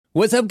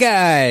What's up,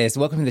 guys?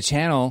 Welcome to the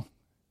channel.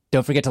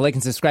 Don't forget to like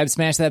and subscribe,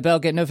 smash that bell,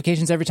 get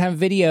notifications every time a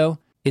video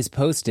is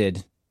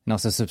posted, and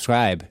also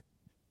subscribe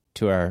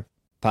to our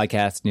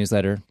podcast,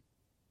 newsletter,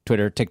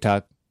 Twitter,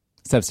 TikTok,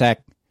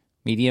 Substack,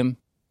 Medium,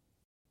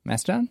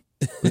 Mastodon,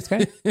 Blue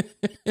Sky,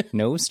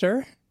 No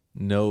Stir.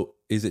 No,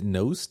 is it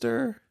No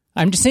Stir?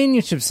 I'm just saying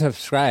you should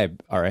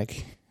subscribe,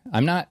 Arik.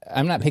 I'm not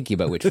picky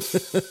about which.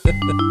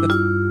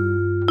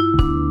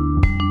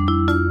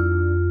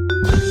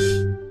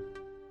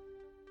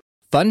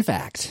 Fun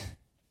fact.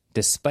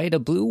 Despite a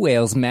blue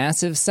whale's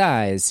massive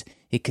size,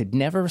 it could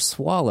never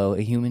swallow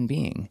a human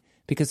being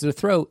because their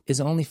throat is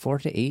only 4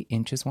 to 8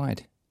 inches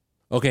wide.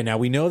 Okay, now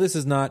we know this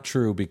is not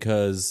true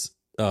because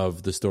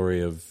of the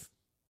story of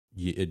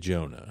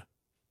Jonah.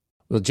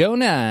 Well,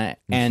 Jonah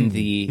and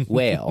the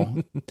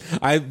whale.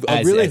 I'm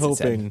really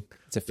hoping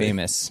it's a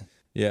famous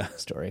yeah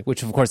story,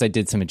 which of course I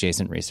did some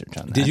adjacent research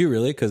on that. Did you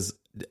really? Because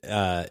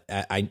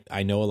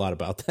I know a lot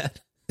about that.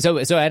 So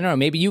I don't know.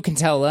 Maybe you can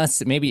tell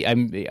us. Maybe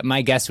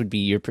my guess would be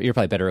you're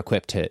probably better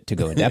equipped to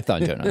go in depth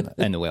on Jonah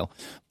and the whale.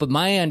 But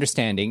my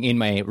understanding in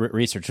my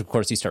research, of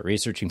course, you start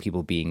researching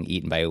people being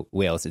eaten by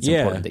whales. It's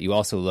important that you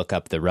also look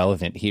up the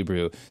relevant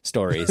Hebrew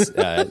stories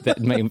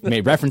that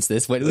may reference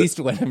this. At least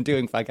when I'm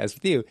doing podcasts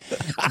with you,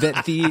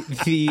 that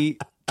the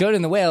Jonah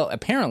and the whale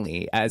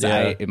apparently,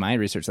 my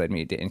research led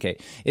me to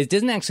indicate, it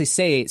doesn't actually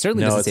say.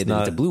 Certainly doesn't say that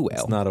it's a blue whale.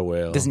 It's not a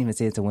whale. It doesn't even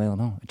say it's a whale.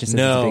 No, it just says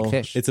it's a big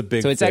fish. It's a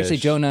big. So it's fish. actually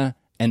Jonah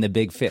and the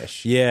big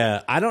fish.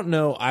 Yeah, I don't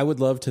know. I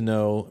would love to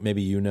know,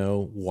 maybe you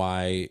know,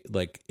 why,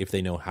 like, if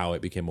they know how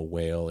it became a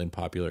whale in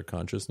popular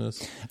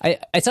consciousness. I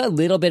saw a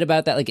little bit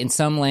about that. Like, in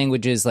some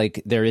languages,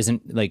 like, there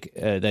isn't, like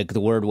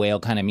the word whale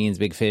kind of means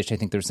big fish. I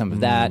think there's some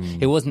of that.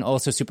 It wasn't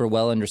also super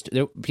well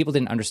understood. People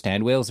didn't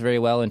understand whales very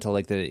well until,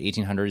 like, the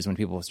 1800s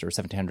or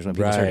 1700s when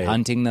people started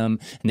hunting them,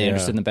 and they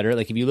understood them better.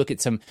 Like, if you look at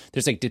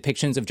there's, like,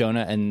 depictions of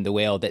Jonah and the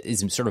whale that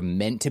is sort of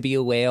meant to be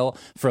a whale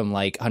from,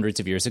 like, hundreds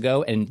of years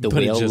ago, and the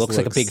whale looks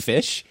like a big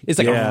fish. It's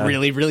like a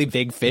really, really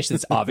big fish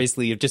that's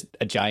obviously just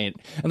a giant.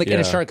 And like,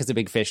 and a shark is a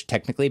big fish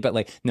technically, but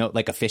like, no,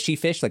 like a fishy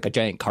fish, like a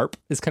giant carp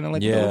is kind of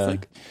like what it looks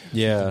like.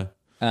 Yeah.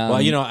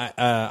 Well, you know,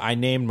 I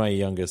named my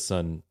youngest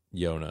son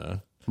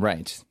Jonah.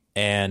 Right.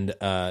 And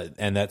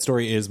that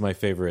story is my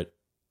favorite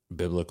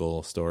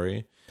biblical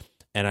story.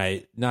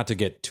 And not to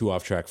get too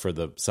off track for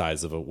the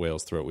size of a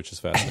whale's throat, which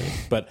is fascinating,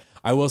 but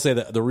I will say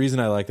that the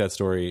reason I like that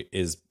story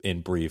is,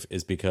 in brief,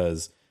 is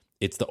because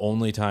it's the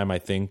only time I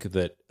think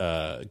that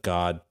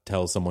God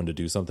tells someone to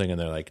do something and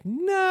they're like,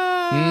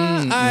 nah,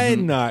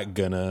 I'm not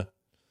gonna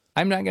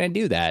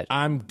do that.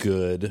 I'm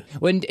good.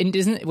 Wasn't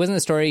the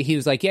story, he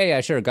was like,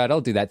 yeah, sure, God,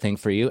 I'll do that thing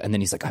for you. And then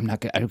he's like, I'm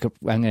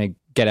gonna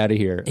get out of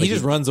here. Like, he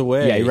just runs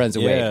away. Yeah, he runs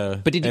away. Yeah.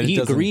 But he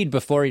agreed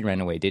before he ran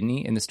away, didn't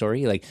he, in the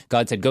story? Like,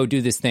 God said, go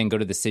do this thing, go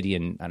to the city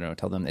and, I don't know,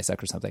 tell them they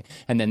suck or something.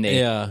 And then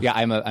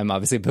I'm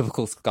obviously a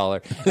biblical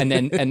scholar. And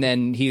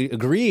then he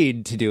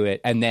agreed to do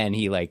it. And then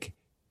he, like,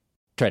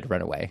 tried to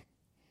run away.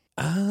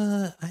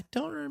 I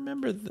don't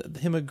remember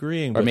him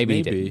agreeing, or maybe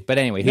he didn't. But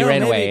anyway, he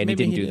ran away and he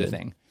didn't do the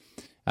thing.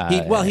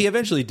 He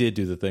eventually did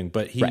do the thing,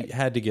 but he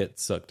had to get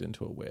sucked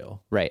into a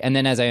whale. Right. And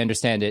then, as I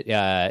understand it,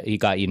 he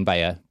got eaten by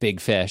a big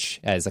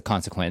fish as a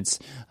consequence.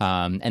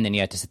 And then he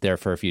had to sit there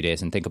for a few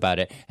days and think about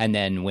it. And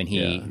then when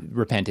he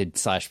repented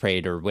 /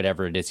 prayed or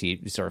whatever it is,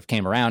 he sort of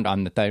came around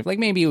on the thing. Like,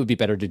 maybe it would be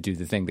better to do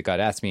the thing that God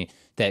asked me,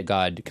 that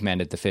God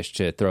commanded the fish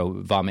to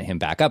vomit him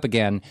back up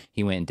again.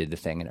 He went and did the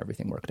thing and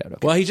everything worked out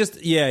okay. Well, he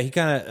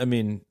kind of, I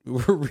mean,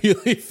 we're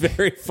really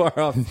very far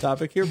off the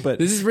topic here, but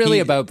this is really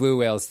about blue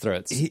whales'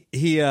 throats.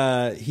 He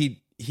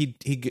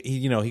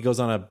goes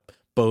on a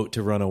boat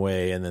to run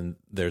away, and then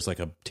there's like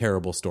a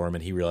terrible storm,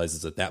 and he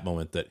realizes at that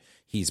moment that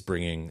he's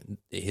bringing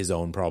his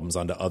own problems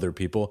onto other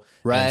people.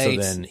 Right.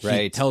 And so then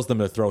he tells them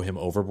to throw him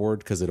overboard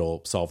because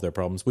it'll solve their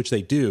problems, which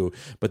they do.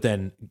 But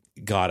then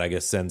God, I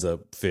guess, sends a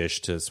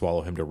fish to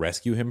swallow him to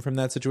rescue him from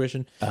that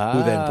situation, who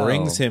then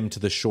brings him to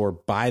the shore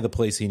by the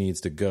place he needs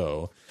to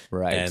go.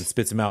 Right. And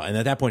spits him out. And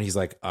at that point, he's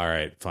like, all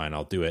right, fine,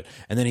 I'll do it.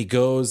 And then he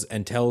goes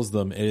and tells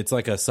them, and it's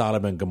like a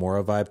Sodom and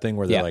Gomorrah vibe thing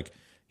where they're like,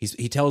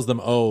 he tells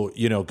them, oh,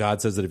 you know, God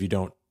says that if you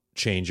don't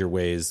change your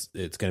ways,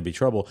 it's going to be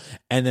trouble.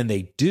 And then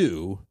they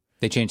do.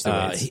 They change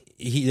their ways.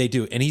 They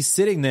do. And he's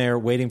sitting there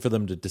waiting for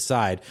them to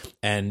decide.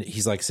 And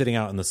he's like sitting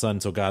out in the sun.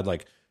 So God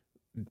like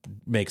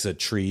makes a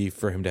tree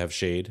for him to have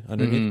shade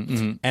underneath.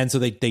 Mm-hmm. And so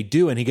they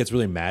do. And he gets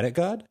really mad at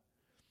God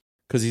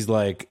because he's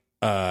like,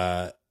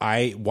 why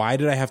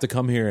did I have to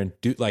come here and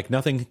do, like,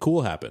 nothing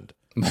cool happened.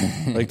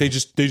 Like they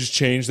just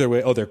changed their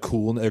way. Oh, they're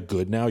cool. They're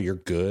good now. You're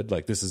good.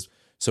 Like, this is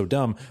so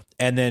dumb.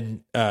 And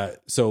then,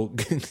 so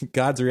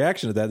God's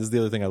reaction to that, this is the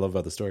other thing I love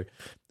about the story.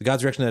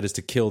 God's reaction to that is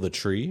to kill the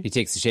tree. He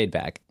takes the shade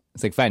back.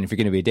 It's like, fine, if you're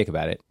going to be a dick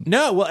about it.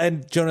 No, well,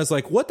 and Jonah's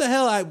like, what the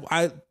hell?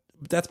 I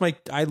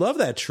love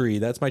that tree.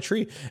 That's my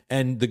tree.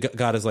 And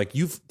God is like,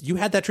 you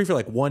had that tree for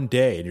like one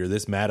day and you're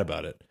this mad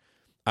about it.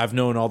 I've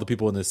known all the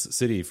people in this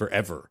city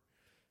forever.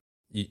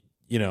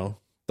 You know,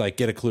 like,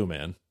 get a clue,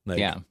 man.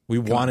 Like, we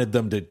wanted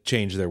them to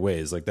change their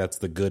ways. Like, that's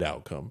the good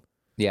outcome.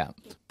 Yeah.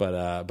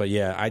 But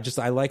yeah,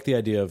 I like the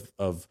idea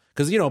of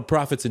because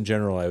prophets in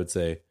general, I would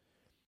say,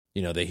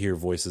 they hear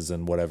voices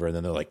and whatever, and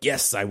then they're like,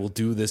 yes, I will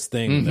do this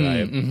thing that I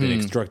have been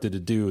instructed to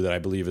do that I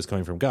believe is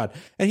coming from God.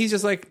 And he's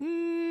just like,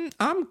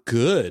 I'm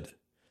good.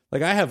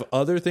 Like, I have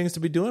other things to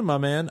be doing, my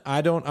man.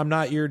 I'm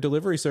not your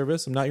delivery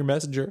service. I'm not your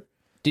messenger.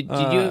 Did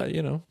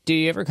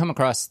you ever come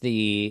across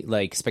the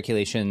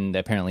speculation that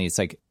apparently it's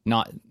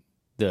not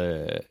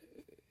the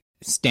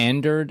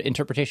standard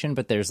interpretation,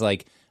 but there's a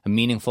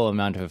meaningful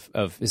amount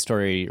of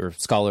history or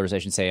scholars, I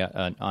should say,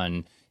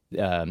 on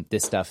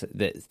this stuff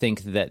that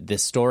think that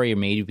this story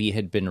maybe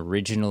had been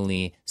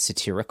originally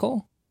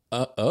satirical.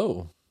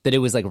 That it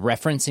was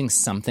referencing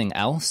something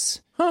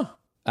else.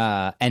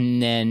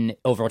 And then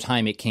over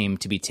time it came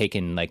to be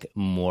taken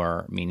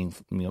more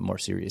meaningful, more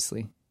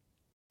seriously.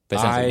 But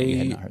it sounds like you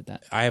had not heard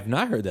that. I have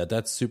not heard that.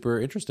 That's super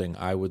interesting.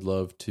 I would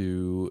love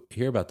to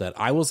hear about that.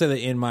 I will say that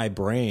in my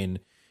brain,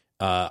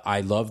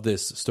 I love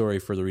this story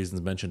for the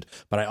reasons mentioned,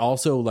 but I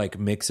also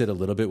mix it a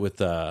little bit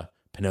with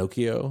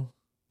Pinocchio.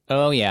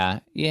 Oh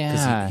yeah,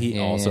 yeah. Because he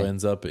also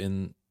ends up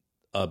in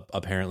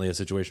apparently a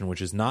situation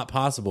which is not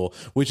possible,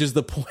 which is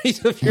the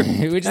point of your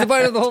which is the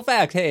point of the whole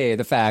fact. Hey,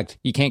 the fact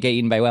you can't get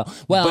eaten by a whale.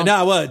 Well, but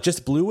not what?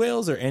 Just blue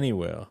whales or any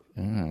whale?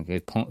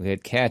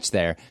 Good catch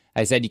there.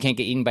 I said you can't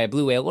get eaten by a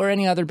blue whale or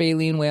any other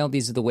baleen whale.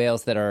 These are the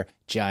whales that are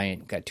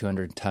giant, got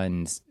 200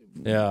 tons.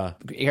 Yeah,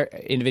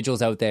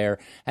 individuals out there,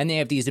 and they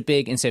have these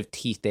big, instead of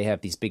teeth, they have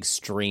these big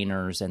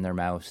strainers in their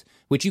mouth,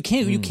 which you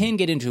can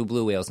get into a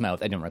blue whale's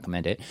mouth. I don't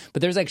recommend it,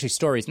 but there's actually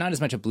stories, not as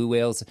much of blue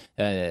whales.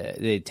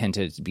 They tend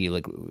to be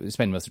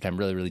spend most of the time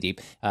really, really deep.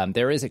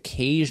 There is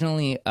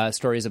occasionally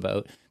stories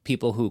about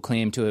people who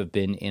claim to have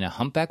been in a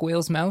humpback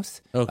whale's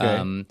mouth.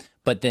 Okay,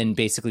 but then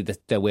basically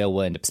the whale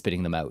will end up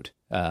spitting them out.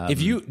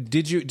 If you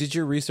did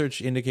your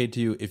research indicate to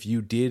you if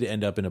you did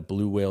end up in a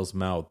blue whale's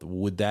mouth,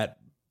 would that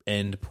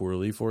end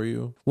poorly for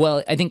you?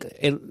 Well, I think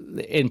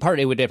in part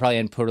it would probably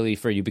end poorly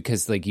for you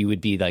because you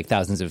would be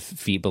thousands of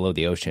feet below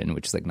the ocean,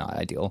 which is not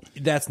ideal.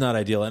 That's not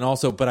ideal. And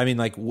also, but I mean,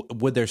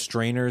 would their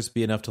strainers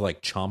be enough to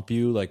chomp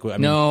you?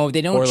 No,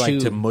 they don't. Or chew.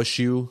 To mush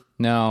you?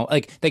 No,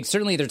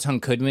 certainly their tongue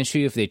could mush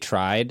you if they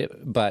tried,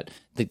 but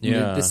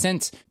the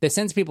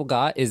sense people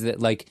got is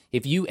that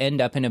if you end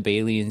up in a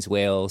baleen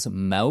whale's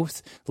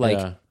mouth,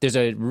 there's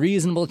a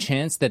reasonable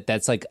chance that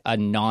that's a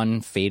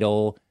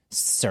non-fatal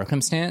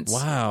circumstance.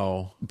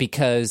 Wow.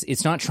 Because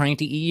it's not trying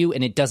to eat you,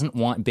 and it doesn't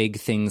want big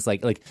things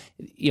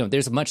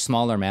there's much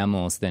smaller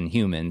mammals than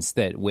humans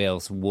that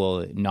whales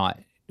will not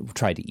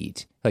try to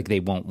eat.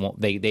 They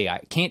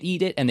can't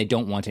eat it, and they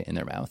don't want it in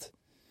their mouth.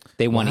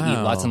 They want to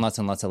eat lots and lots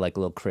and lots of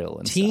little krill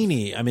and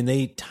teeny stuff. I mean, they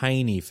eat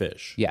tiny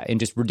fish. Yeah, in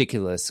just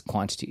ridiculous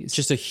quantities.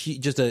 Just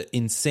a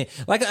insane,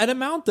 an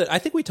amount that I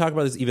think we talked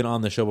about this even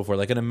on the show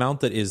before. An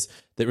amount that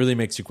really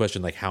makes you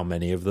question how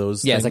many of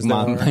those. Yeah, things it's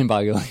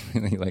mind-boggling.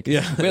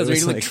 Whales are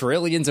eating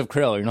trillions of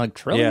krill. You're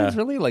trillions,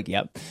 really?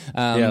 Yep.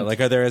 Are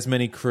there as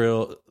many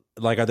krill?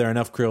 Are there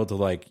enough krill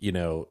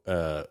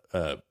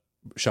to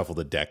shuffle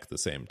the deck the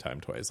same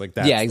time twice? That's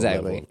exactly.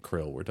 the level of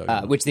krill we're talking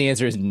about. Which the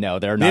answer is no,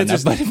 there are not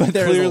enough, but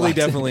clearly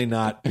definitely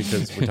not,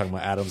 because we're talking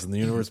about atoms in the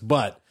universe,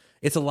 but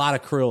it's a lot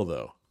of krill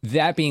though.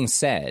 That being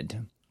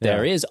said,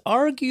 there is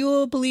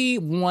arguably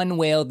one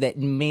whale that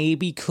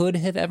maybe could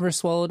have ever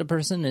swallowed a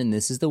person, and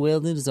this is the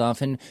whale that is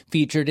often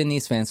featured in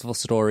these fanciful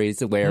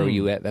stories where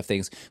you have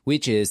things,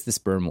 which is the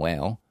sperm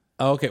whale.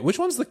 Oh, okay, which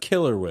one's the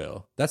killer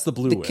whale? That's the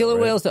blue whale. The killer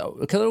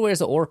whale is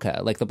the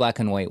orca, the black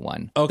and white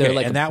one.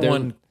 Okay, and that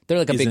one.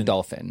 They're a big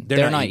dolphin.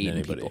 They're not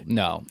eating people.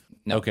 No.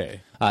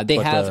 Okay.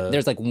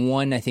 There's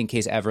one, I think,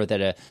 case ever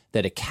that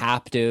a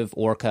captive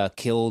orca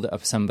killed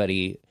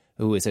somebody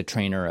who was a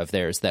trainer of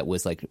theirs that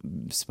was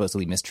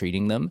supposedly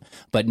mistreating them,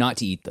 but not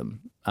to eat them.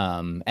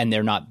 And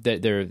they're not,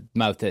 their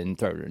mouth and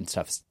throat and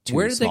stuff's too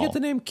Where did small. they get the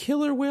name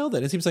killer whale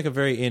then? It seems like a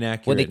very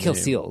inaccurate Well, they kill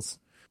name. seals.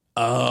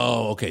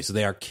 Oh, okay. So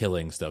they are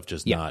killing stuff,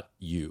 just not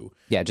you.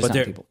 Yeah, just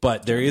not people.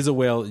 But there is a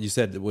whale. You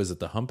said, was it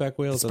the humpback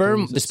whale?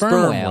 The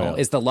sperm whale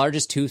is the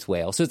largest tooth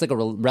whale. So it's a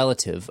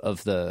relative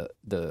of the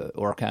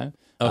orca.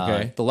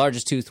 Okay. The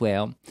largest tooth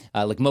whale,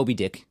 like Moby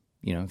Dick.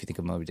 If you think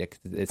of Moby Dick,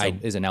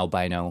 is an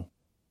albino.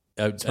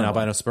 An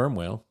albino sperm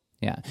whale.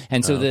 Yeah.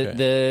 And so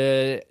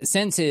the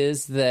sense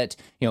is that,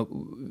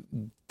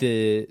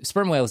 the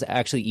sperm whales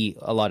actually eat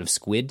a lot of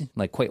squid,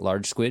 quite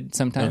large squid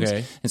sometimes.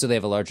 Okay. And so they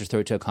have a larger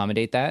throat to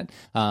accommodate that.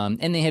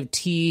 And they have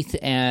teeth,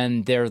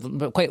 and they're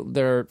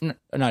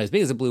not as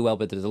big as a blue whale,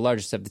 but they're the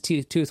largest of the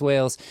tooth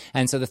whales.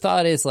 And so the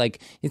thought is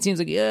it seems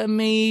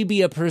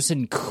maybe a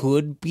person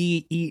could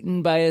be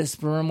eaten by a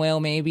sperm whale,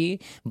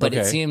 maybe, but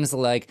it seems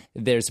like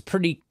there's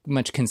pretty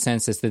much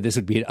consensus that this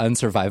would be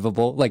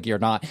unsurvivable. You're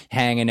not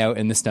hanging out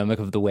in the stomach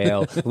of the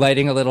whale,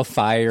 lighting a little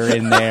fire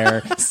in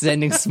there,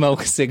 sending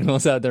smoke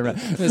signals out there.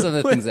 There's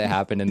other things that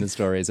happen in the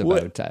stories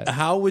about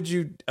how would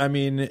you? I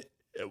mean,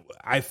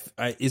 I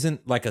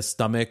isn't a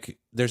stomach.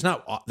 There's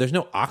no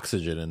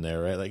oxygen in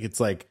there, right? It's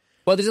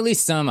well, there's at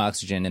least some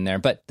oxygen in there,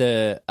 but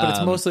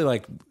it's mostly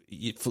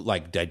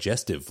like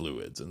digestive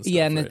fluids and stuff.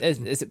 Yeah, and right?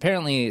 it's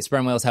apparently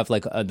sperm whales have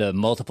like the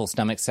multiple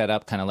stomach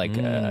setup, kind of like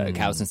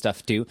cows and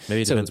stuff too.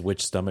 Maybe it depends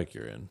which stomach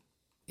you're in.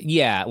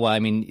 Yeah, well, I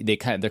mean, they're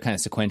kind of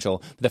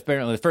sequential. But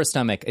apparently, the first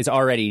stomach is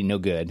already no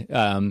good.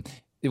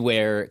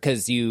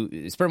 Because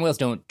sperm whales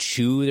don't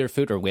chew their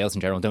food, or whales in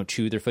general don't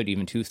chew their food,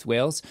 even toothed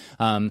whales.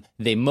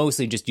 They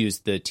mostly just use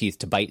the teeth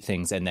to bite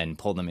things and then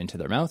pull them into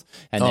their mouth.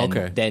 And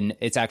then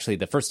it's actually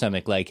the first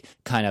stomach like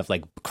kind of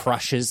like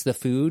crushes the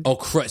food. Oh,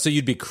 so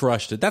you'd be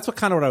crushed. That's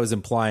what I was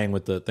implying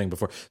with the thing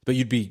before. But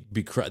you'd be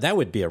that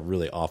would be a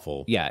really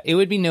awful. Yeah, it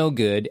would be no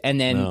good.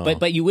 And then,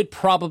 but you would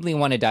probably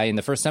want to die in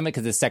the first stomach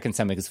because the second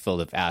stomach is filled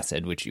with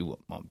acid, which you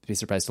won't be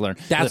surprised to learn.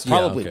 That's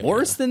probably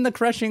worse than the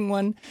crushing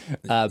one.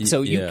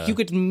 So you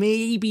could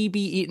maybe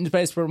be eaten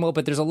by a sperm whale,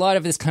 but there's a lot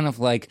of this kind of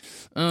like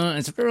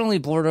it's really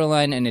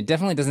borderline, and it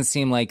definitely doesn't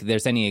seem like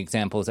there's any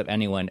examples of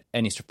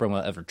any sperm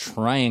whale ever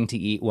trying to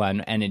eat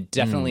one, and it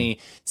definitely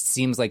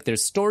seems like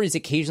there's stories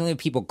occasionally of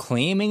people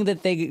claiming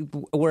that they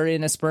were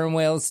in a sperm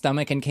whale's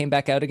stomach and came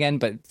back out again,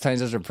 but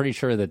scientists are pretty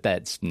sure that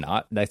that's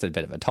a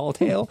bit of a tall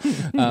tale.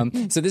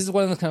 So this is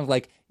one of those kind of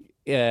like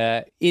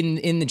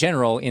in the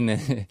general,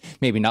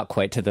 maybe not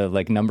quite to the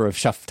like number of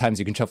times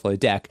you can shuffle a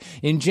deck.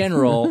 In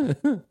general,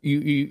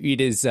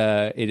 it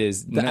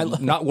is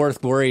not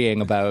worth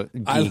worrying about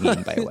being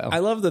eaten by a whale. I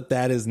love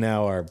that is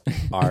now our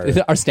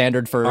our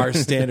standard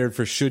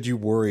for should you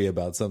worry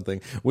about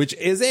something, which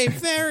is a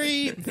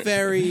very,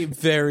 very,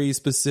 very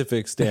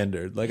specific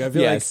standard. Like I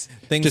feel like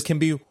things can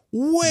be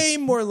way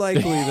more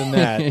likely than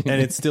that,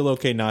 and it's still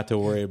okay not to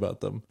worry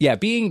about them. Yeah,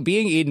 being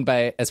eaten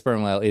by a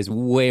sperm whale is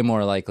way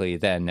more likely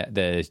than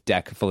the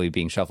deck fully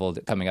being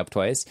shuffled coming up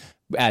twice,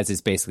 as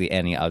is basically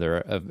any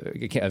other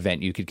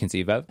event you could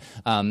conceive of.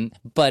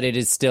 But it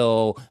is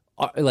still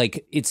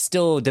it's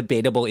still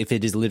debatable if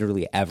it has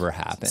literally ever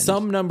happened.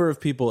 Some number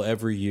of people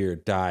every year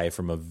die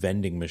from a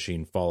vending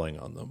machine falling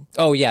on them.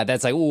 Oh yeah,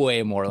 that's like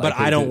way more likely. But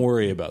I don't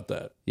worry about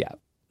that. Yeah.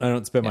 I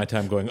don't spend my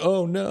time going,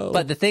 oh, no.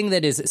 But the thing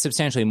that is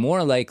substantially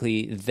more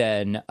likely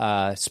than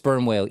a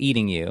sperm whale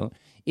eating you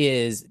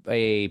is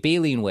a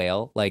baleen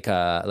whale, like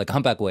a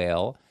humpback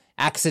whale,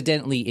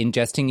 accidentally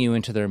ingesting you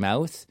into their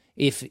mouth.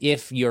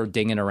 If you're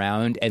dinging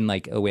around and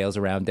like a whale's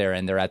around there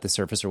and they're at the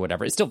surface or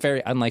whatever, it's still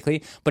very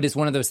unlikely. But it's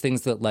one of those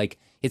things that like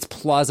it's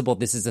plausible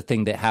this is a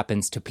thing that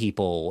happens to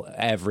people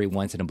every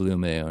once in a blue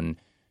moon.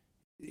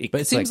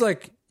 But it seems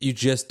like you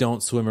just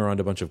don't swim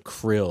around a bunch of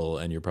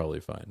krill and you're probably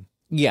fine.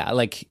 Yeah,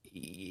 like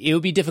it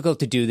would be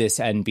difficult to do this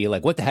and be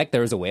like, what the heck,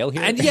 there was a whale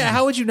here? And yeah,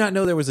 how would you not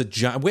know there was a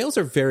giant... Whales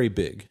are very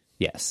big.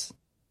 Yes.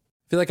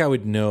 I feel like I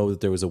would know that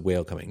there was a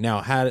whale coming.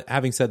 Now,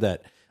 having said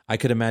that, I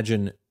could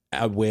imagine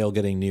a whale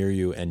getting near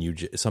you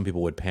and some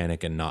people would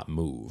panic and not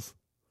move.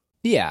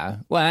 Yeah.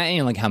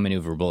 Well, like how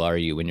maneuverable are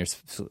you when you're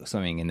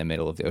swimming in the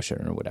middle of the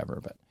ocean or whatever?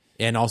 But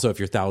and also, if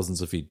you're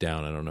thousands of feet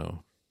down, I don't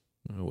know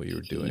what you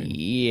were doing.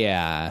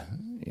 Yeah.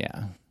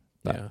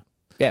 But, yeah.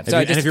 Yeah, so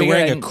if you're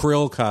wearing a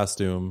krill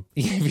costume,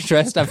 if you're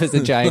dressed up as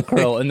a giant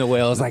krill and the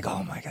whale is like,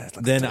 oh my god,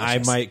 then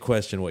delicious. I might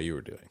question what you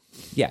were doing.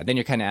 Yeah, then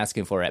you're kind of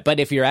asking for it. But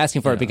if you're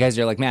asking for it because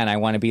you're like, man, I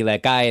want to be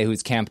that guy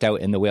who's camped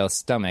out in the whale's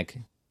stomach.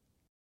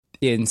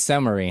 In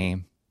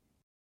summary,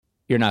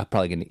 you're not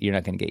going to get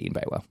eaten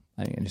by a whale.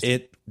 I mean,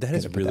 that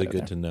is really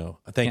good to know.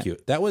 Thank you.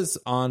 That was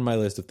on my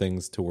list of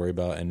things to worry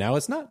about, and now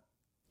it's not.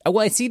 Well,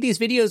 I see these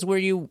videos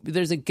where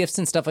there's gifts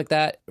and stuff like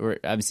that, or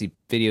obviously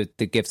the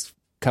gifts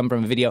come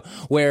from a video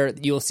where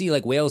you'll see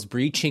like whales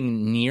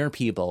breaching near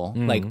people,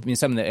 like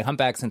some of the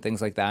humpbacks and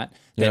things like that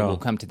will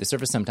come to the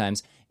surface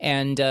sometimes,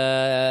 and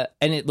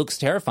it looks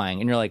terrifying,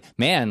 and you're like,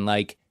 man,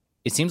 like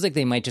it seems like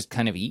they might just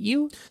kind of eat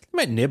you. They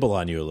might nibble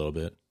on you a little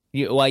bit.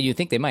 You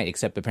think they might,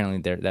 except apparently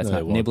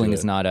nibbling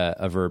is not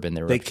a verb in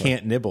their. They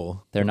can't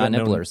nibble. They're not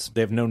nibblers.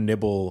 They have no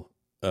nibble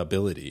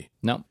ability.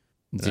 No,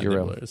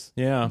 zero.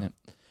 Yeah.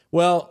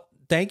 Well,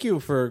 thank you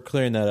for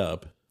clearing that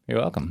up. You're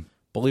welcome.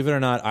 Believe it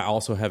or not, I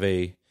also have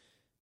a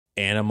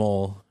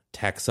animal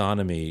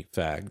taxonomy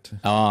fact.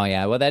 Oh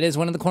yeah, well that is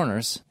one of the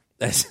corners.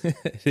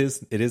 It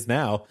is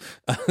now.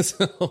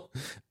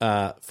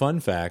 Fun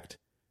fact: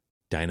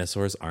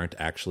 dinosaurs aren't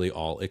actually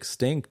all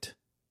extinct.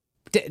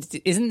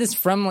 Isn't this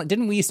from?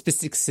 Didn't we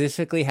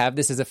specifically have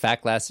this as a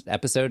fact last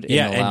episode?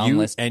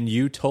 And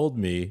you told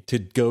me to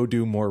go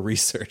do more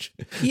research.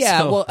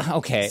 Yeah, well,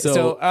 okay.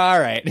 So all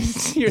right.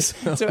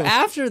 So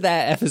after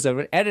that episode,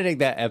 when editing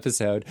that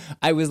episode,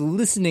 I was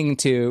listening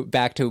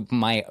back to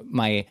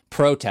my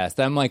protest.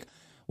 I'm like,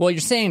 well, you're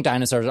saying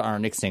dinosaurs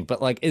aren't extinct,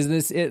 but like, is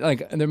this it?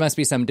 Like, there must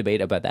be some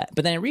debate about that.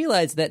 But then I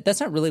realized that that's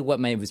not really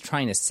what I was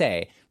trying to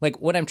say. Like,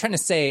 what I'm trying to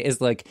say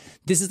is like,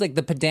 this is like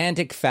the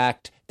pedantic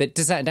fact that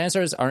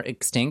dinosaurs aren't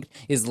extinct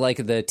is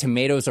like the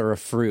tomatoes are a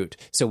fruit.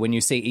 So when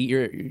you say eat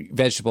your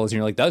vegetables, and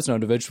you're like, that's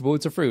not a vegetable,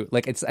 it's a fruit.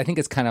 Like, I think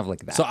it's kind of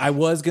like that. So I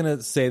was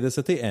gonna say this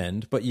at the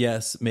end, but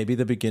yes, maybe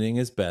the beginning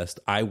is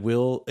best. I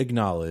will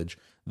acknowledge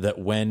that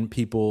when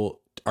people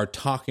are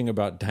talking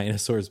about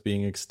dinosaurs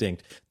being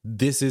extinct,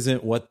 this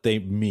isn't what they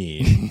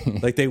mean.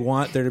 Like, they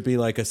want there to be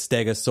like a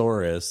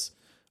stegosaurus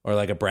or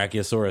like a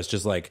brachiosaurus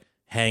just like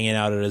hanging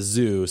out at a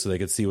zoo so they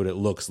could see what it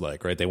looks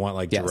like, right? They want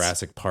like Yes.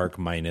 Jurassic Park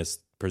minus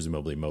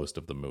presumably most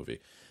of the movie.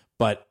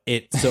 But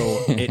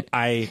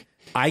I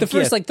The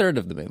first get, third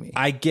of the movie.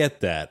 I get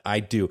that. I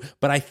do.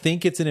 But I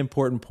think it's an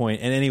important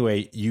point. And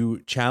anyway,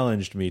 you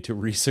challenged me to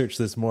research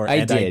this more. I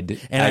and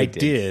did. I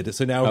did.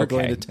 So now we're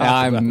going to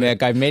talk about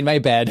it. I've made my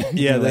bed.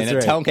 Yeah, that's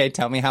right.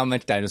 Tell me how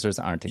much dinosaurs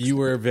aren't extinct. You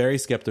were very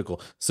skeptical.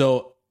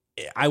 So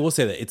I will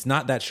say that it's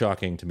not that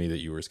shocking to me that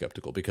you were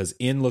skeptical, because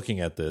in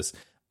looking at this,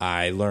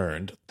 I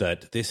learned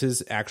that this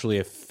is actually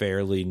a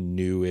fairly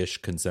newish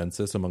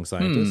consensus among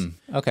scientists.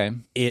 Okay.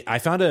 I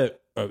found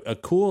a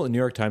cool New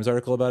York Times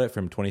article about it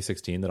from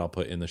 2016 that I'll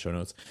put in the show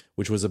notes,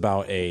 which was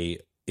about a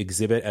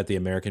exhibit at the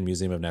American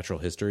Museum of Natural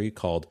History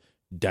called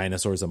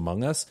Dinosaurs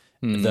Among Us.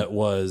 That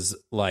was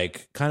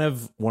like kind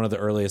of one of the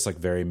earliest like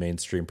very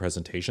mainstream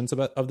presentations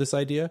of this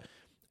idea,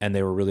 and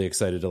they were really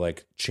excited to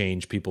like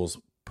change people's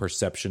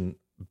perception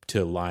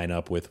to line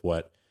up with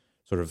what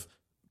sort of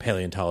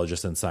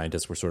paleontologists and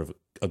scientists were sort of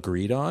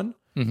agreed on.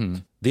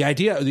 The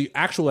idea, the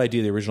actual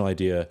idea, the original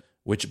idea,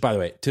 which, by the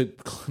way,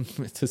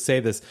 to say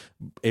this,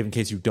 in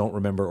case you don't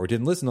remember or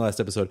didn't listen to the last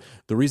episode,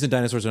 the reason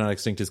dinosaurs are not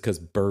extinct is because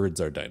birds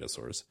are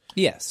dinosaurs.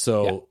 Yes.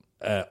 So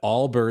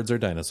all birds are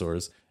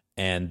dinosaurs,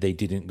 and they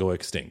didn't go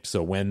extinct.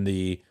 So when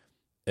the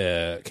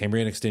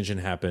Cambrian extinction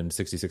happened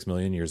 66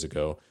 million years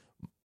ago,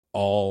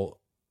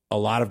 a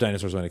lot of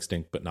dinosaurs went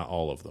extinct, but not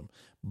all of them.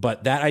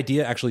 But that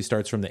idea actually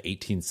starts from the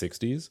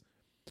 1860s.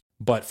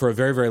 But for a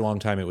very, very long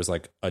time, it was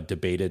like a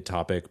debated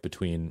topic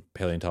between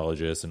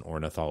paleontologists and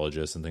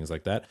ornithologists and things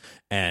like that.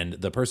 And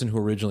the person who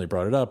originally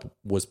brought it up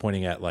was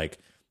pointing at like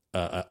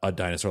a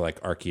dinosaur like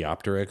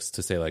Archaeopteryx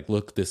to say like,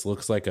 look, this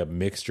looks like a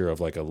mixture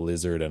of like a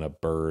lizard and a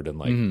bird. And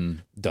like,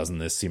 doesn't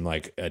this seem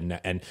like,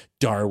 and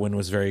Darwin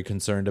was very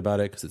concerned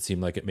about it because it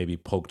seemed like it maybe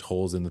poked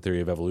holes in the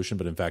theory of evolution.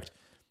 But in fact,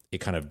 it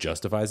kind of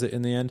justifies it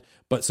in the end.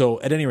 But so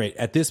at any rate,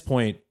 at this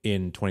point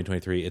in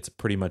 2023, it's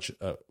pretty much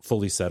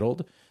fully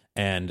settled.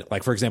 And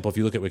like, for example, if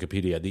you look at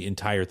Wikipedia, the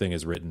entire thing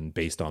is written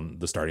based on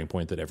the starting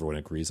point that everyone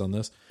agrees on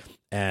this.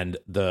 And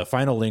the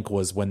final link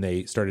was when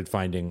they started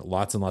finding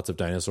lots and lots of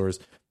dinosaurs,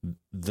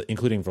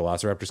 including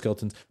velociraptor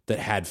skeletons, that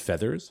had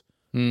feathers.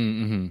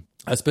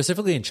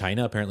 Specifically in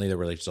China, apparently there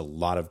were like just a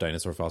lot of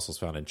dinosaur fossils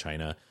found in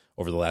China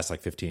over the last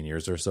like 15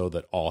 years or so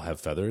that all have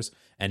feathers,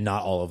 and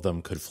not all of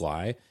them could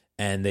fly.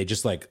 And they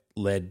just like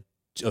led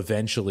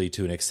eventually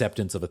to an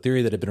acceptance of a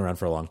theory that had been around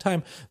for a long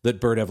time, that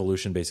bird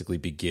evolution basically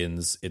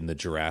begins in the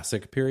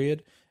Jurassic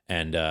period.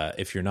 And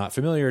if you're not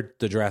familiar,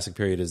 the Jurassic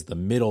period is the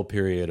middle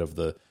period of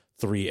the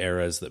three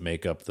eras that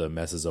make up the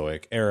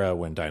Mesozoic era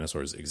when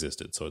dinosaurs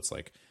existed. So it's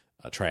like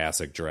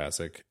Triassic,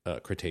 Jurassic,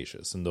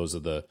 Cretaceous. And those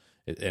are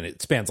and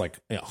it spans like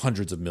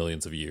hundreds of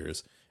millions of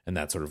years. And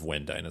that's sort of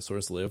when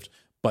dinosaurs lived.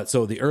 But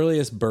so the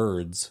earliest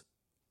birds,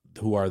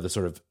 who are the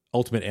sort of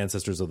ultimate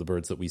ancestors of the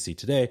birds that we see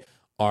today,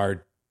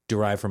 are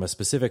derived from a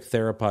specific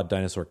theropod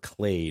dinosaur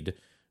clade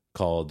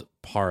called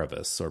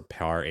Paravis or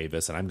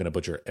Paravis, and I'm going to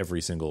butcher every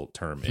single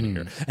term in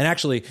here. And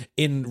actually,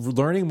 in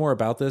learning more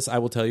about this, I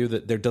will tell you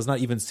that there does not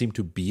even seem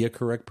to be a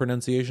correct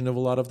pronunciation of a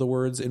lot of the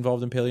words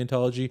involved in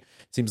paleontology. It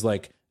seems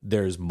like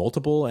there's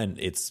multiple, and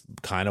it's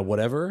kind of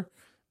whatever,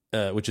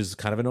 which is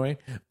kind of annoying.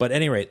 But at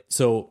any rate,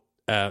 so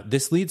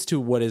this leads to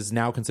what is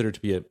now considered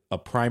to be a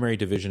primary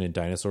division in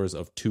dinosaurs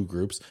of two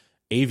groups: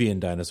 avian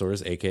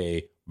dinosaurs,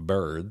 aka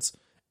birds,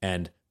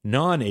 and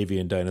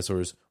non-avian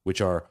dinosaurs, which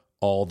are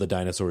all the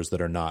dinosaurs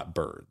that are not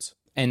birds.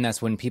 And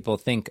that's when people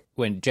think,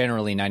 when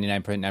generally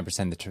 99.9%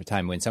 of the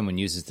time when someone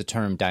uses the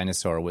term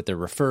dinosaur, what they're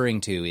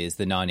referring to is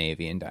the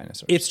non-avian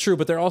dinosaurs. It's true,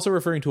 but they're also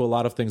referring to a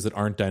lot of things that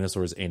aren't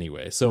dinosaurs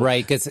anyway. So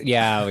right, because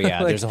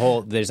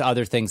like, there's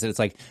other things that it's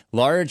like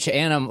large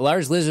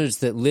lizards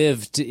that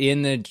lived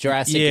in the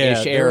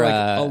Jurassic-ish era.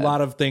 Like a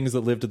lot of things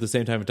that lived at the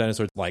same time as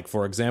dinosaurs. Like,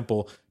 for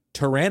example,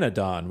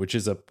 Pteranodon, which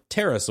is a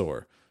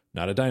pterosaur.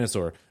 Not a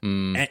dinosaur.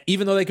 And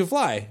even though they can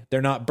fly, they're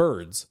not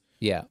birds.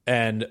 Yeah.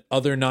 And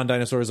other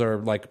non-dinosaurs are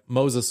like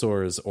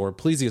mosasaurs or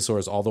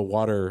plesiosaurs, all the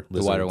water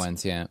lizards. The water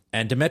ones, yeah.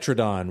 And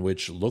Dimetrodon,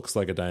 which looks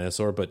like a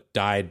dinosaur, but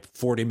died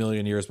 40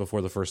 million years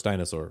before the first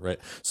dinosaur, right?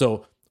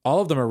 So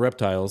all of them are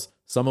reptiles.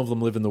 Some of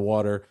them live in the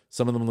water.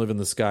 Some of them live in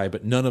the sky,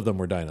 but none of them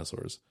were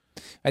dinosaurs.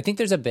 I think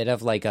there's a bit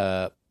of like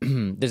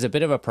there's a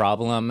bit of a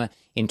problem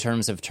in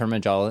terms of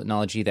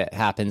terminology that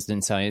happens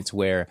in science,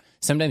 where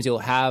sometimes you'll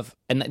have,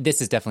 and this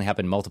has definitely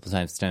happened multiple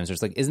times.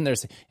 There's like, isn't there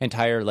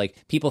entire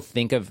like people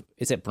think of,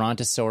 is it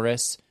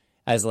Brontosaurus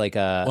as like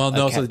a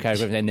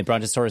and the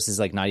Brontosaurus is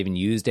like not even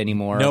used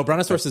anymore. No,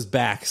 Brontosaurus is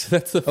back. So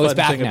that's the fun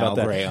thing now. about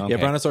that. Great, okay. Yeah,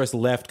 Brontosaurus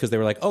left because they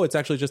were like, oh, it's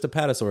actually just a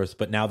Patasaurus,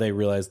 but now they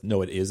realized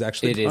no, it is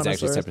actually a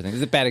separate thing.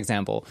 It's a bad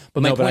example,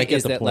 but my point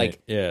is that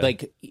like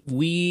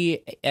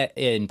we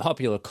in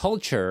popular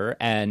culture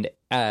and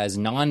as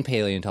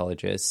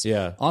non-paleontologists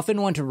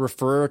often want to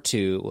refer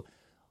to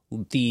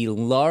the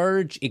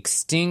large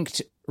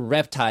extinct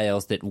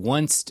reptiles that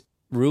once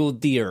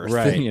ruled the earth,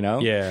 Right. you know?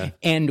 Yeah.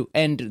 And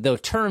the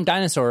term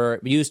dinosaur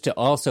used to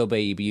also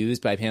be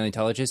used by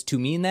paleontologists to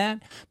mean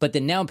that, but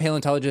then now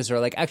paleontologists are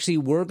like, actually,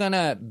 we're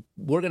gonna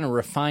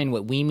refine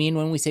what we mean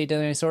when we say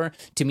dinosaur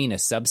to mean a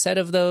subset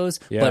of those,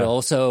 but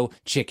also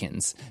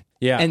chickens.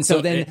 Yeah. And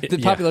so then the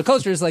popular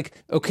culture is like,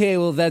 okay,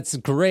 well, that's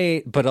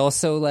great, but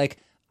also like,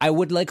 I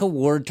would like a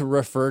word to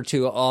refer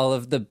to all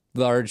of the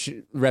large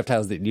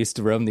reptiles that used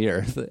to roam the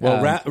earth.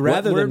 Well, what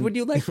rather word than, would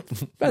you like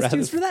best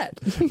use for that?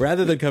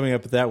 rather than coming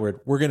up with that word,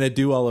 we're going to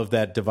do all of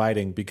that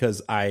dividing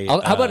because how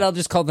about I'll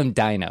just call them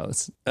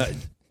dinos?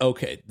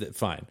 Okay,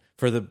 fine.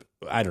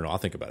 I don't know. I'll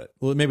think about it.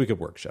 Well, maybe we could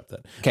workshop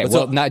that. Okay,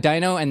 well, not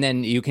dino, and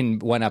then you can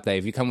one up that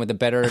if you come with a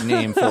better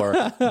name for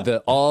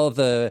all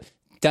the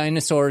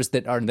dinosaurs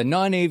that are the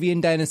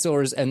non-avian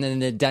dinosaurs, and then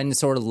the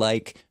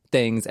dinosaur-like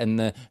things, and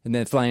the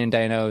flying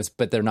dinos,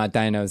 but they're not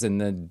dinos,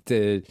 and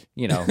the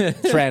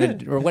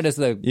or what is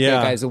the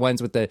guys, the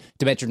ones with the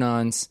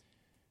Dimetrodons,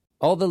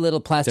 all the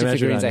little plastic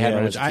figurines I had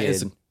when I was a kid.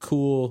 It's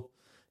cool.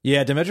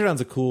 Yeah,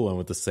 Dimetrodon's a cool one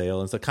with the sail.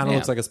 And it kind of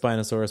looks like a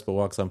Spinosaurus, but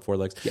walks on 4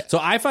 legs. Yeah. So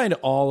I find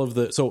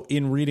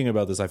in reading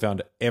about this, I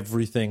found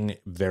everything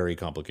very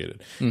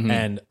complicated. Mm-hmm.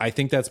 And I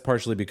think that's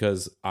partially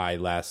because I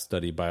last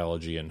studied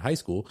biology in high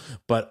school,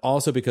 but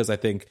also because I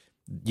think,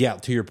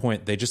 to your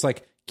point, they just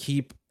like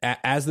keep,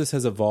 as this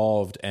has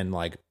evolved and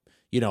like,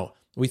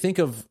 we think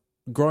of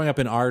growing up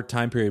in our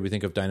time period, we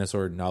think of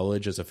dinosaur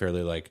knowledge as a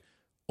fairly like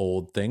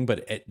old thing,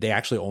 but they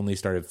actually only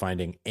started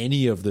finding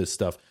any of this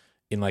stuff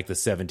in like the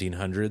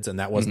 1700s, and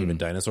that wasn't even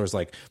dinosaurs.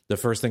 Like the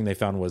first thing they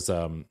found was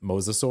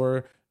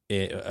mosasaurus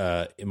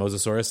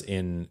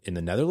in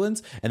the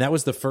Netherlands, and that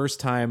was the first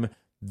time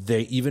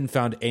they even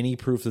found any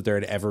proof that there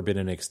had ever been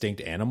an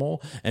extinct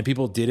animal. And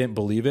people didn't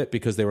believe it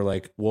because they were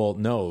like, "Well,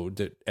 no,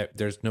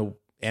 there's no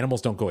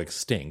animals don't go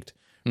extinct,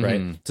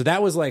 right?" So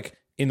that was like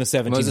in the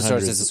 1700s.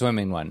 Mosasaurus is a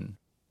swimming one.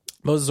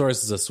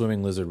 Mosasaurus is a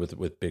swimming lizard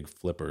with big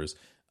flippers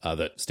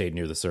that stayed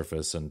near the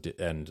surface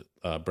and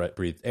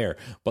breathed air.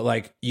 But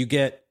like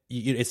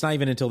it's not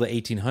even until the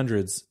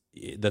 1800s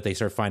that they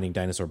start finding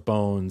dinosaur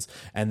bones.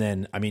 And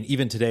then, I mean,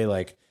 even today,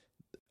 like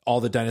all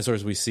the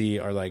dinosaurs we see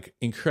are like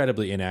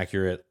incredibly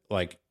inaccurate.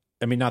 Like,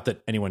 I mean, not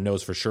that anyone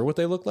knows for sure what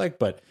they look like,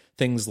 but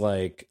things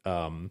like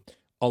a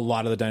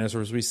lot of the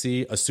dinosaurs we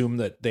see assume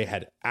that they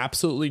had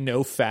absolutely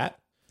no fat.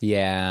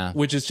 Yeah.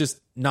 Which is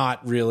just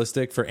not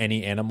realistic for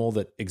any animal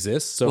that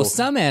exists. So, well,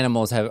 some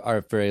animals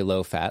are very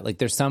low fat. Like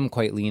there's some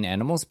quite lean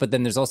animals, but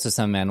then there's also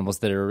some animals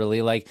that are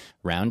really like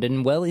round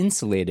and well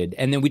insulated.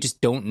 And then we just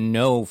don't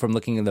know from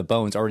looking at the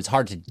bones, or it's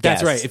hard to guess.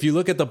 That's right. If you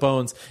look at the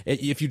bones,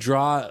 if you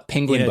draw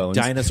penguin bones,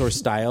 dinosaur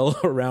style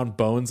around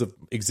bones of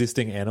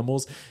existing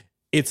animals,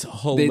 it's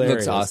hilarious. It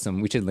looks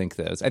awesome. We should link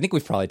those. I think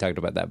we've probably talked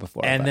about that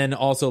before. And then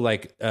also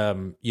like,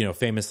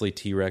 famously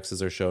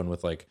T-Rexes are shown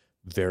with like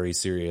very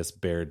serious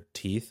bared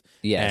teeth.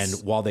 Yes.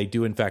 And while they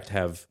do in fact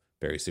have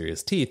very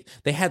serious teeth,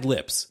 they had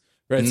lips,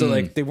 right? So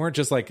like they weren't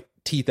just like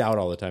teeth out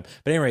all the time.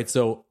 But anyway,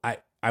 so I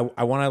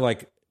want to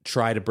like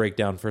try to break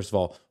down, first of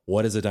all,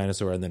 what is a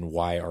dinosaur, and then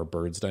why are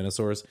birds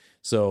dinosaurs?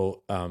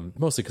 So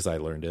mostly because I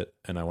learned it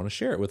and I want to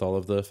share it with all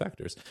of the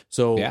factors.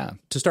 So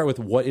to start with,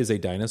 what is a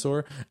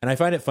dinosaur? And I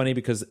find it funny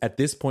because at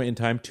this point in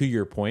time, to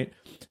your point,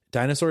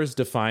 dinosaurs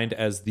defined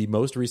as the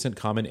most recent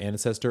common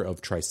ancestor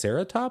of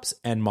Triceratops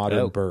and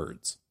modern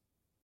birds.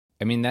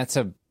 I mean, that's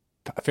a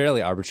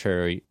fairly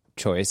arbitrary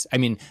choice. I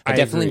mean, I'm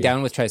definitely agree.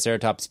 down with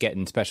Triceratops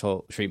getting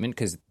special treatment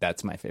because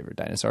that's my favorite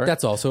dinosaur.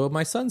 That's also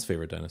my son's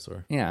favorite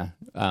dinosaur. Yeah,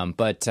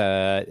 but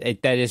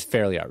that is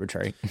fairly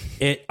arbitrary.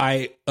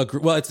 I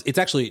agree. Well,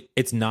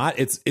 it's not.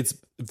 It's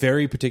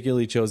very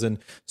particularly chosen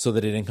so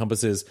that it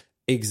encompasses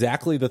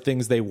exactly the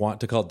things they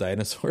want to call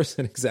dinosaurs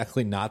and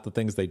exactly not the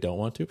things they don't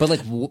want to. But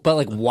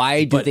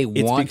why do they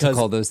want to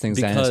call those things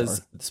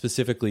dinosaurs? Because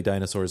specifically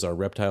dinosaurs are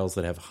reptiles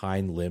that have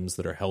hind limbs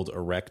that are held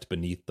erect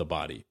beneath the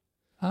body.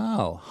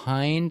 Oh,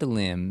 hind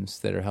limbs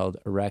that are held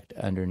erect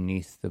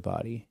underneath the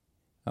body.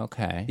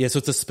 Okay. Yeah, so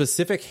it's a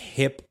specific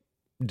hip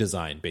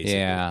design, basically.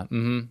 Yeah.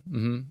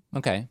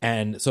 Okay.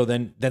 And so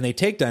then they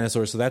take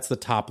dinosaurs, so that's the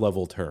top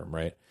level term,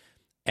 right?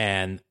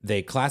 And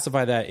they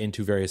classify that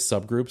into various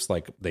subgroups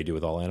like they do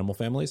with all animal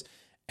families.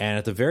 And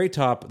at the very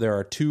top, there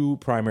are 2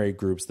 primary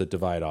groups that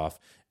divide off.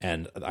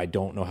 And I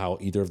don't know how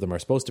either of them are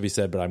supposed to be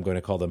said, but I'm going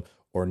to call them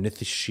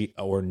Ornithoschia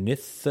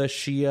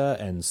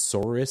and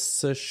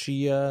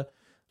Saurisschia.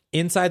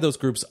 Inside those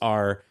groups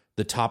are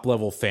the top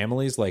level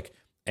families like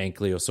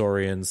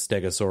Ankylosaurians,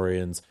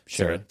 Stegosaurians,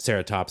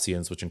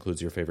 Ceratopsians, which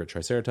includes your favorite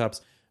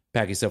Triceratops,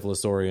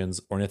 Pachycephalosaurians,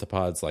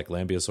 ornithopods like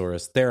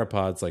Lambeosaurus,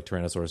 theropods like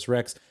Tyrannosaurus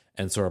rex,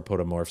 and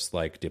sauropodomorphs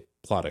like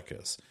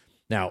Diplodocus.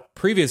 Now,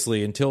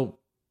 previously, until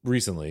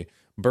recently,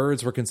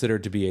 birds were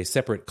considered to be a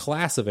separate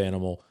class of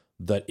animal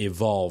that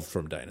evolved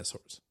from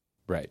dinosaurs.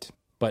 Right.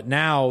 But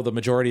now the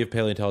majority of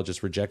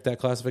paleontologists reject that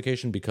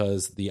classification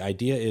because the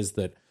idea is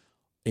that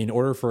in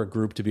order for a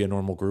group to be a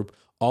normal group,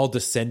 all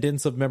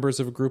descendants of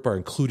members of a group are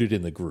included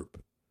in the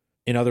group.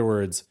 In other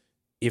words,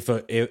 if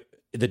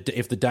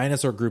the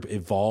dinosaur group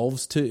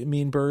evolves to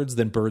mean birds,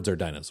 then birds are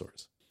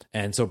dinosaurs.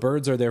 And so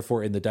birds are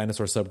therefore in the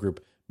dinosaur subgroup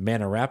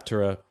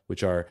Maniraptora,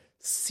 which are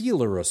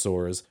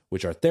coelurosaurs,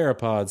 which are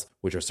theropods,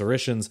 which are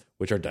saurischians,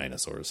 which are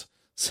dinosaurs.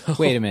 So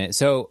Wait a minute.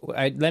 So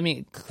let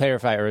me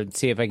clarify or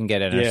see if I can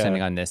get an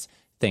understanding on this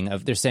thing.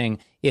 They're saying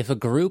if a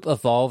group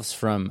evolves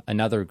from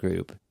another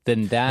group,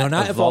 then that no,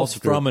 not evolves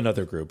from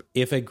another group.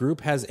 If a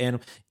group has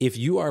if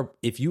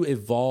you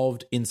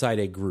evolved inside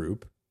a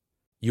group,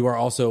 you are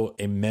also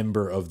a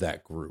member of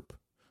that group.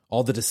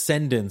 All the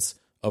descendants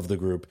of the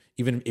group,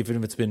 even if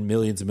it's been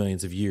millions and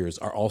millions of years,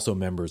 are also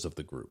members of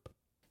the group.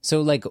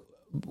 So, like,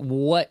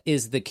 what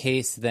is the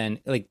case then?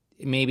 Like,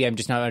 maybe I'm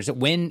just not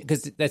understanding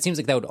because that seems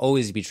like that would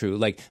always be true.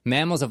 Like,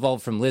 mammals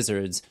evolved from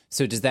lizards.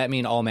 So does that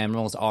mean all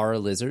mammals are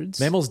lizards?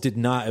 Mammals did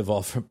not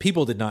evolve from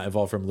people. Did not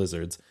evolve from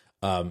lizards.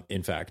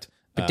 In fact,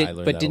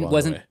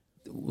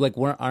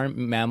 aren't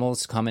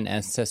mammals common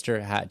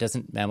ancestor?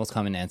 Doesn't mammals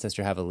common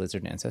ancestor have a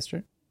lizard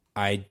ancestor?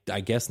 I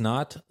guess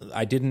not.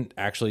 I didn't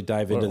actually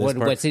dive into this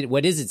part.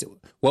 What is it?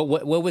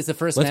 What was the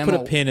first mammal? Let's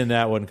put a pin in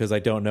that one because I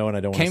don't know and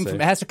I don't want to say.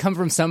 It has to come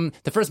from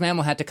the first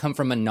mammal had to come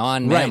from a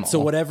non-mammal. Right, so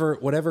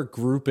whatever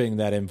grouping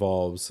that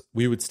involves,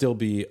 we would still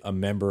be a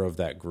member of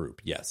that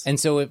group, yes.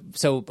 And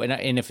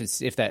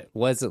if that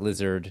was a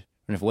lizard,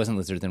 and if it wasn't a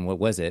lizard, then what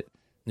was it?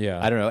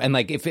 Yeah. I don't know. And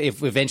like if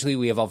eventually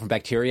we evolve from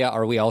bacteria,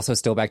 are we also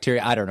still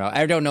bacteria? I don't know.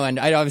 I don't know,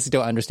 and I obviously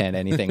don't understand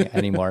anything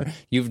anymore.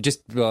 You've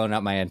just blown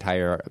up my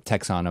entire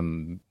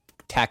taxonometric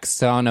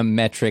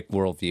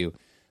worldview.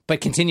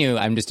 But continue.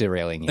 I'm just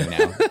derailing you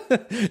now.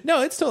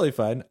 No, it's totally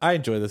fine. I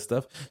enjoy this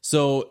stuff.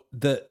 So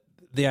the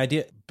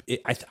idea,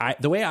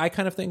 the way I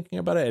kind of thinking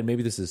about it, and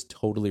maybe this is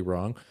totally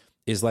wrong,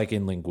 is like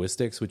in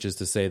linguistics, which is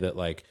to say that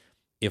like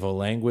if a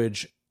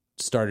language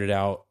started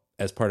out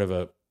as part of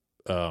a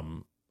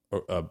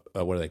what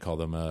do they call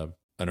them?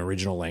 An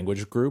original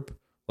language group.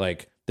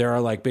 Like there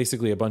are like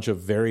basically a bunch of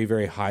very,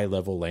 very high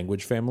level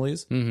language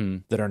families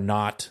that are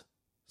not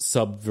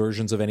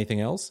subversions of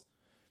anything else.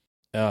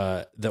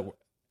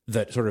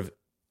 That sort of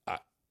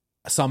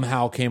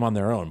somehow came on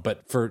their own.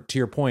 But to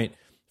your point,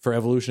 for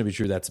evolution to be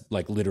true, that's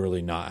like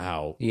literally not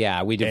how.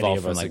 Yeah, we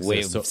evolved from like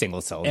way so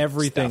single cell.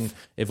 Everything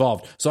stuff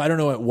evolved. So I don't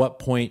know at what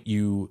point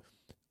you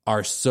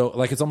are so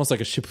like it's almost like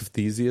a Ship of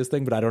Theseus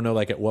thing, but I don't know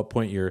like at what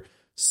point you're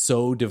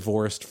so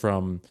divorced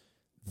from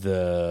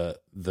the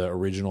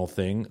original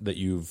thing that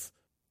you've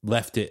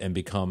left it and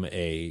become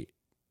a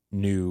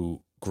new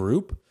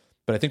group.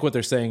 But I think what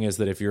they're saying is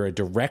that if you're a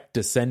direct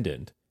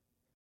descendant,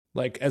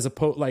 like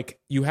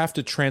you have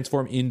to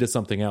transform into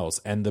something else.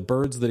 And the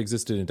birds that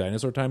existed in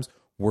dinosaur times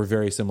were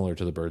very similar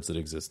to the birds that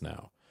exist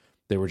now.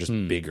 They were just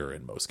bigger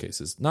in most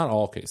cases. Not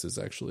all cases,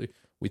 actually.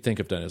 We think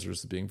of dinosaurs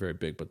as being very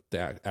big, but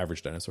the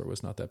average dinosaur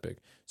was not that big.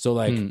 So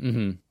like,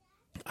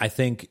 I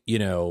think,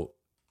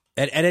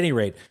 at any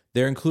rate,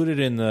 they're included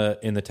in the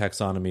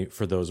taxonomy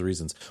for those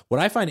reasons.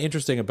 What I find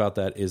interesting about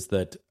that is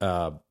that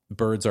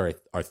birds are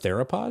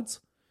theropods,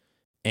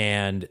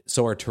 and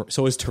so is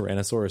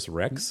Tyrannosaurus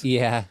Rex.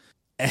 Yeah.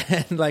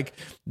 And like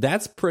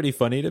that's pretty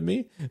funny to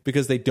me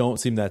because they don't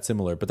seem that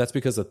similar. But that's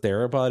because a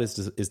theropod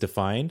is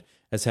defined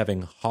as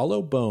having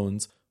hollow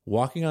bones,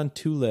 walking on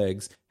two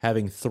legs,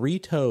 having 3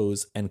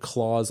 toes, and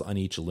claws on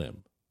each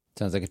limb.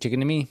 Sounds like a chicken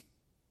to me.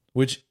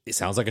 Which it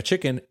sounds like a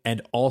chicken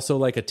and also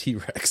like a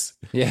T-Rex.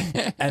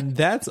 Yeah. And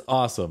that's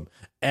awesome.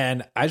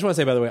 And I just want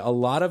to say, by the way, a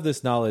lot of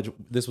this knowledge,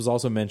 this was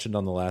also mentioned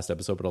on the last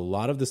episode, but a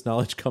lot of this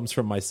knowledge comes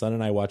from my son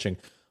and I watching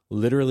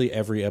literally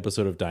every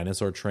episode of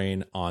Dinosaur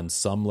Train on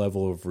some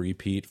level of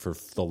repeat for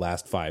the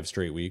last 5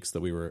 straight weeks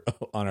that we were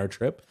on our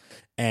trip.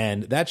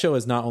 And that show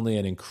is not only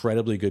an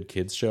incredibly good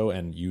kids show,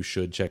 and you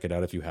should check it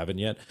out if you haven't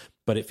yet,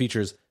 but it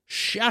features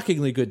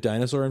shockingly good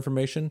dinosaur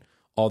information,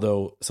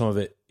 although some of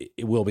it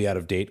will be out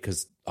of date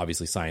because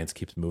obviously science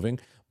keeps moving.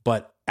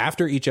 But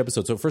after each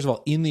episode, so first of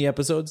all, in the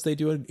episodes, they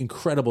do an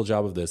incredible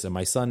job of this. And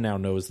my son now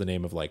knows the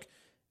name of like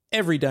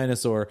every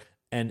dinosaur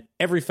and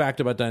every fact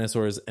about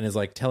dinosaurs and is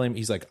like telling me,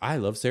 he's like, I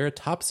love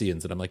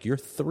ceratopsians. And I'm like, you're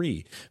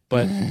 3.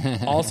 But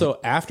also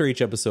after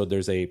each episode,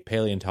 there's a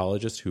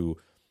paleontologist who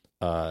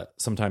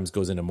sometimes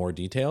goes into more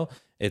detail.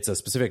 It's a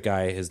specific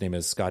guy. His name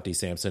is Scott D.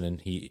 Sampson.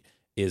 And he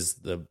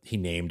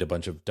named a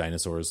bunch of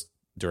dinosaurs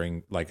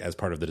during like as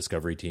part of the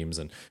discovery teams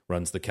and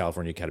runs the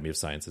California Academy of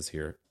Sciences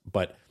here.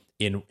 But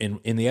in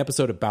the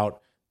episode about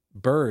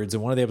birds,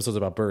 in one of the episodes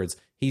about birds,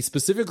 he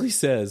specifically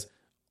says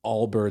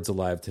all birds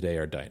alive today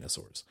are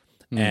dinosaurs.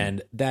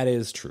 And that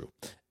is true.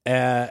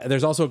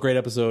 There's also a great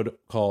episode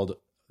called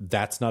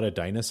That's Not a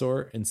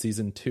Dinosaur in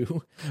season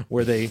 2,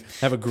 where they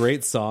have a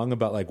great song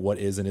about like what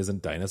is and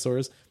isn't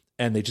dinosaurs.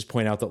 And they just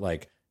point out that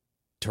like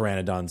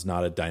Pteranodon's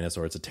not a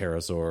dinosaur, it's a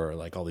pterosaur, or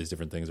like all these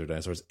different things are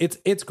dinosaurs.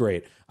 It's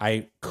great.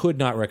 I could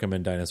not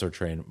recommend Dinosaur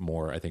Train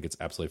more. I think it's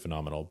absolutely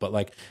phenomenal. But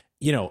like,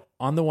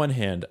 on the one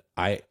hand,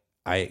 I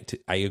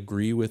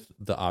agree with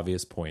the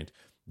obvious point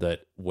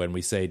that when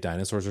we say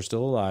dinosaurs are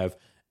still alive,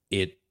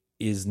 it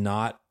is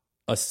not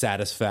a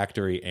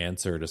satisfactory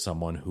answer to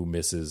someone who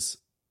misses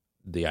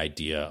the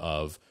idea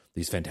of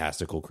these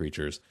fantastical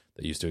creatures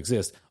that used to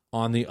exist.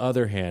 On the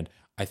other hand,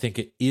 I think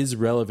it is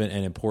relevant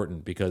and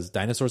important because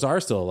dinosaurs are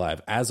still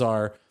alive, as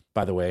are,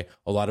 by the way,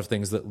 a lot of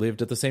things that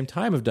lived at the same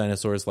time of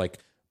dinosaurs, like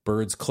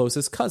birds'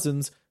 closest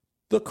cousins,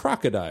 the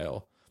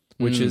crocodile,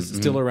 which is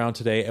still around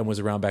today and was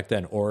around back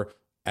then. Or,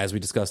 as we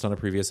discussed on a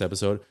previous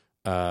episode,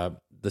 the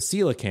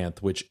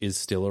coelacanth, which is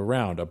still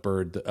around,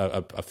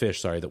 a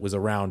fish, that was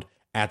around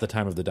at the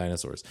time of the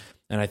dinosaurs.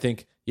 And I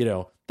think,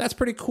 that's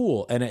pretty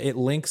cool. And it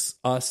links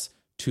us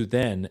to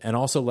then. And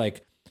also,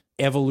 like,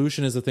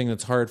 evolution is a thing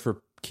that's hard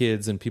for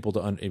kids and people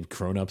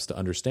grown-ups to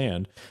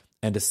understand.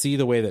 And to see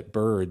the way that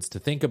birds, to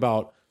think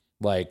about,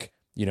 like,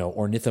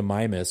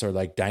 ornithomimus or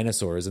like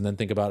dinosaurs, and then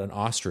think about an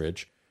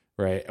ostrich,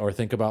 right? Or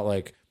think about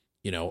like,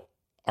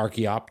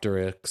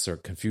 Archaeopteryx or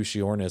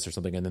Confuciornis or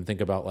something, and then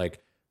think about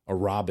like a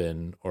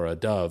robin or a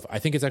dove. I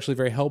think it's actually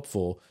very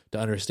helpful to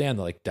understand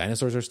that like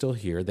dinosaurs are still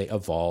here. They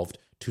evolved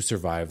to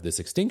survive this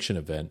extinction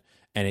event,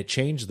 and it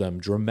changed them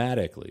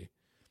dramatically.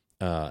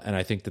 And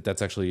I think that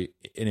that's actually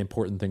an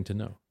important thing to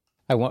know.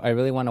 I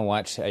really want to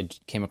watch. I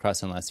came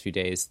across in the last few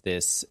days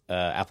this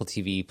Apple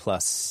TV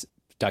Plus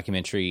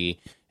documentary.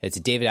 It's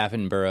David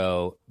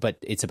Attenborough, but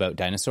it's about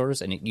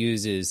dinosaurs, and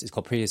it's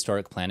called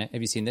Prehistoric Planet.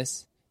 Have you seen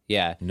this?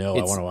 Yeah. No,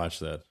 I want to watch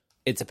that.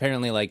 It's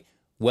apparently like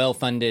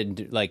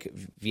well-funded, like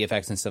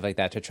VFX and stuff like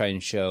that, to try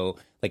and show,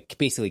 like,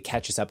 basically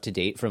catch us up to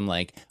date from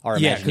like our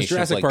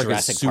imagination of like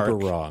Jurassic Park. Super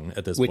wrong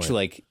at this point. Which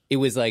like it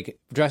was like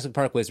Jurassic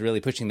Park was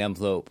really pushing the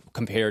envelope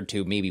compared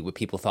to maybe what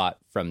people thought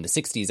from the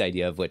 '60s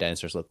idea of what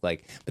dinosaurs looked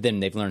like. But then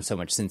they've learned so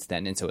much since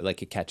then, and so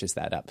it catches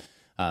that up.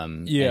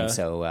 And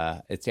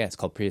so it's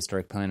called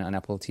Prehistoric Planet on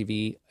Apple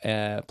TV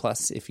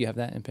Plus, if you have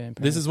that.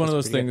 This is one of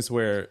those things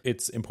where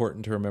it's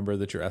important to remember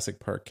that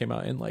Jurassic Park came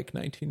out in like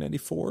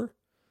 1994.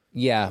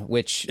 Yeah,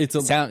 which that's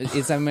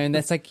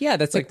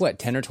like what,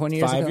 10 or 20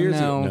 years 5 ago? years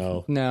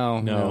ago?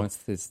 No.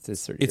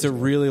 It's a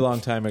really long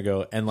time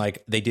ago, and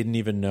like they didn't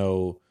even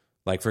know.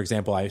 Like, for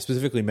example, I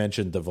specifically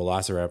mentioned the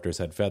velociraptors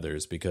had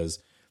feathers because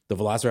the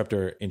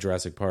velociraptor in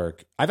Jurassic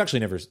Park. I've actually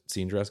never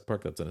seen Jurassic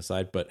Park. That's an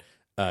aside, but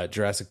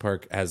Jurassic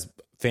Park has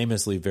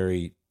famously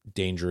very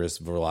dangerous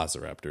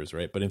velociraptors,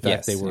 right? But in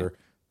fact, they were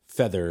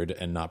feathered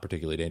and not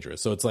particularly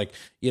dangerous. So it's like,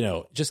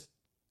 just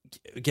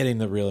getting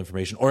the real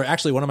information. Or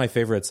actually, one of my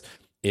favorites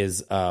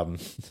is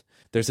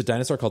there's a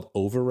dinosaur called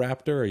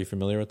Oviraptor. Are you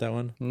familiar with that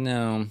one?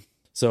 No.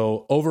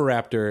 So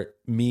Oviraptor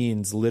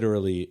means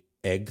literally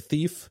egg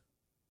thief.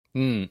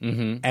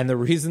 Mm-hmm. And the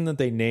reason that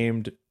they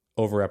named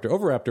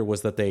Oviraptor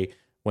was that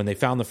when they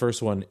found the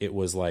first one, it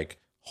was like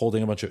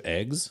holding a bunch of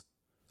eggs.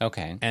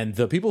 Okay. And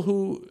the people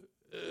who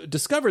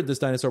discovered this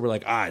dinosaur were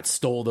like, it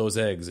stole those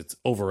eggs. It's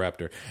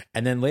Oviraptor.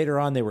 And then later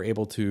on, they were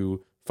able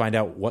to find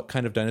out what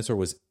kind of dinosaur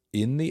was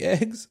in the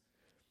eggs.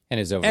 And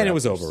it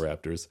was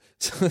Oviraptors.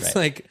 So it's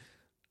like,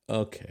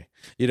 okay.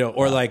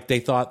 Or like they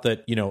thought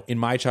that, in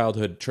my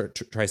childhood,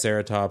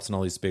 Triceratops and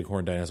all these big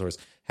horned dinosaurs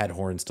had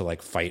horns to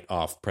like fight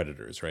off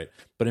predators, right?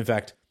 But in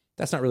fact,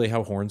 that's not really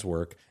how horns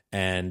work.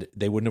 And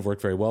they wouldn't have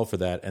worked very well for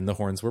that. And the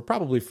horns were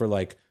probably for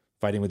like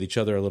fighting with each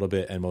other a little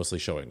bit and mostly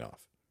showing off.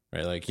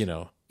 Right, like,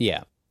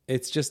 yeah,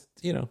 it's just,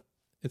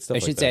 it's stuff. I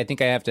should say, I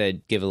think I have to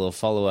give a little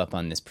follow up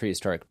on this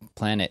Prehistoric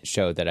Planet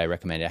show that I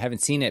recommended. I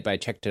haven't seen it, but I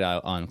checked it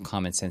out on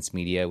Common Sense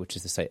Media, which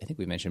is the site I think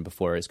we mentioned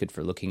before. It's good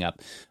for looking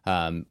up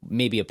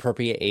maybe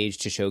appropriate age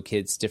to show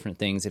kids different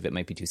things if it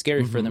might be too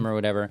scary for them or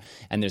whatever.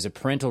 And there's a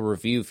parental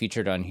review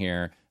featured on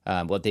here.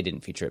 Well, they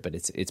didn't feature it, but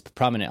it's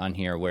prominent on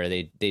here where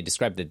they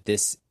describe that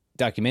this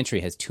documentary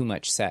has too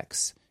much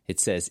sex. It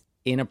says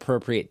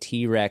inappropriate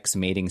T-Rex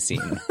mating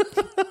scene.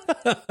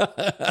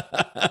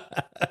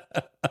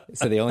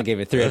 So they only gave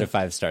it 3 out of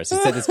 5 stars.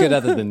 It said it's good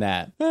other than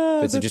that.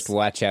 But so just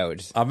watch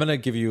out. I'm going to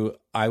give you,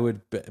 I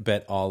would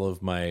bet all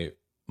of my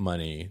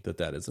money that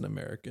is an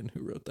American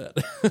who wrote that.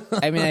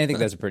 I mean, I think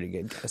that's a pretty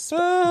good guess.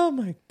 Oh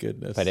my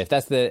goodness. But if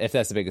that's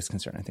the biggest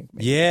concern, I think.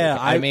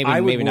 I would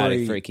maybe not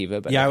worry, for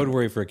Akiva. But I would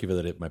worry for Akiva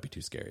that it might be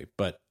too scary.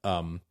 But,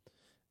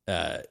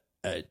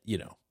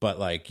 but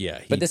like,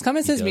 yeah. But this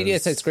Common Sense Media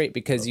site's great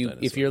because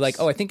if you're like,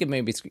 I think it may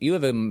be, you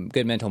have a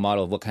good mental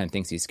model of what kind of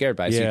things he's scared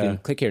by. So you can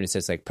click here and it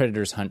says like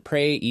predators hunt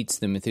prey, eats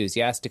them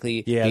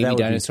enthusiastically. Yeah, baby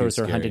dinosaurs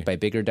are hunted by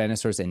bigger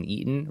dinosaurs and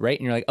eaten, right?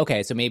 And you're like,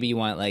 okay, so maybe you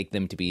want like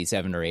them to be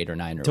 7 or 8 or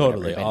 9 or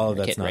totally. whatever. All of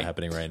that's not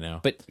happening right now.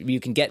 But you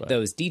can get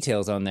those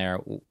details on there.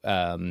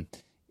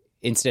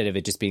 Instead of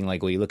it just being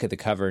like, well, you look at the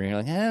cover and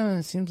you're like,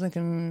 it seems like a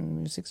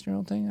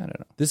 6-year-old thing. I don't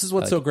know. This is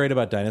what's so great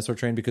about Dinosaur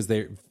Train because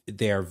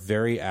they are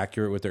very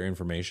accurate with their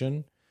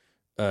information.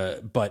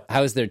 But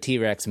how is their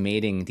T-Rex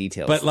mating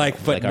details? But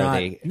not, are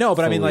they no,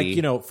 but fully... I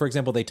mean, like, for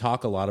example, they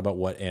talk a lot about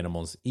what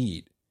animals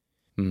eat,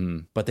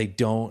 but they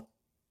don't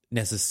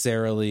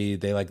necessarily,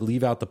 they like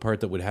leave out the part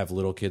that would have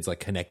little kids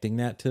like connecting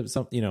that to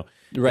something,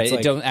 right.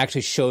 Like, it don't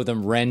actually show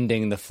them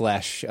rending the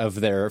flesh of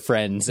their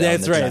friends.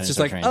 That's right. It's just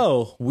like,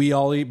 we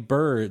all eat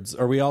birds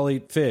or we all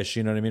eat fish,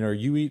 you know what I mean? Or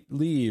you eat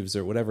leaves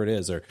or whatever it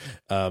is. Or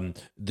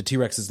the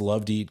T-Rexes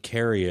love to eat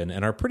carrion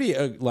and are pretty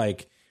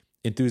like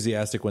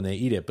enthusiastic when they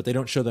eat it, but they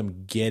don't show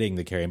them getting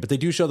the carrion, but they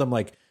do show them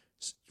like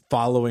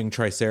following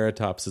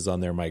Triceratopses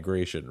on their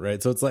migration,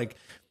 right? So it's like,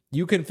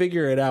 you can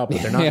figure it out,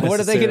 but they're not. What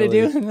are they going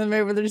to do?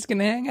 Maybe they're just going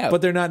to hang out.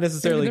 But they're not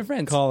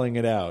necessarily calling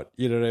it out.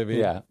 You know what I mean?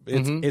 Yeah,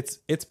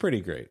 it's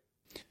pretty great.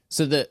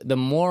 So the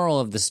moral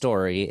of the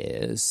story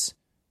is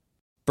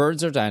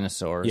birds are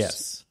dinosaurs.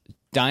 Yes.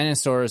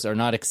 Dinosaurs are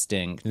not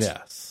extinct.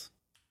 Yes.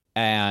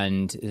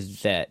 And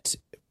that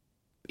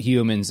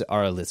humans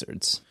are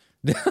lizards.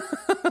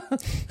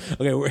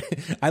 Okay,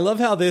 I love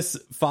how this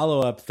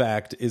follow-up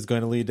fact is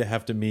going to lead to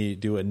have to me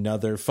do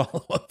another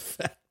follow-up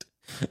fact.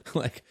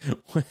 Like,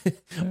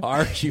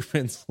 are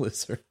humans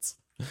lizards?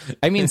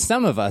 I mean,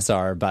 some of us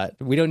are, but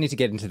we don't need to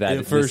get into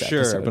that for this sure.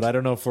 episode. But I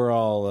don't know if we're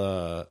all.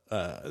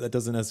 That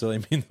doesn't necessarily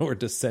mean that we're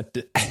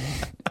descended.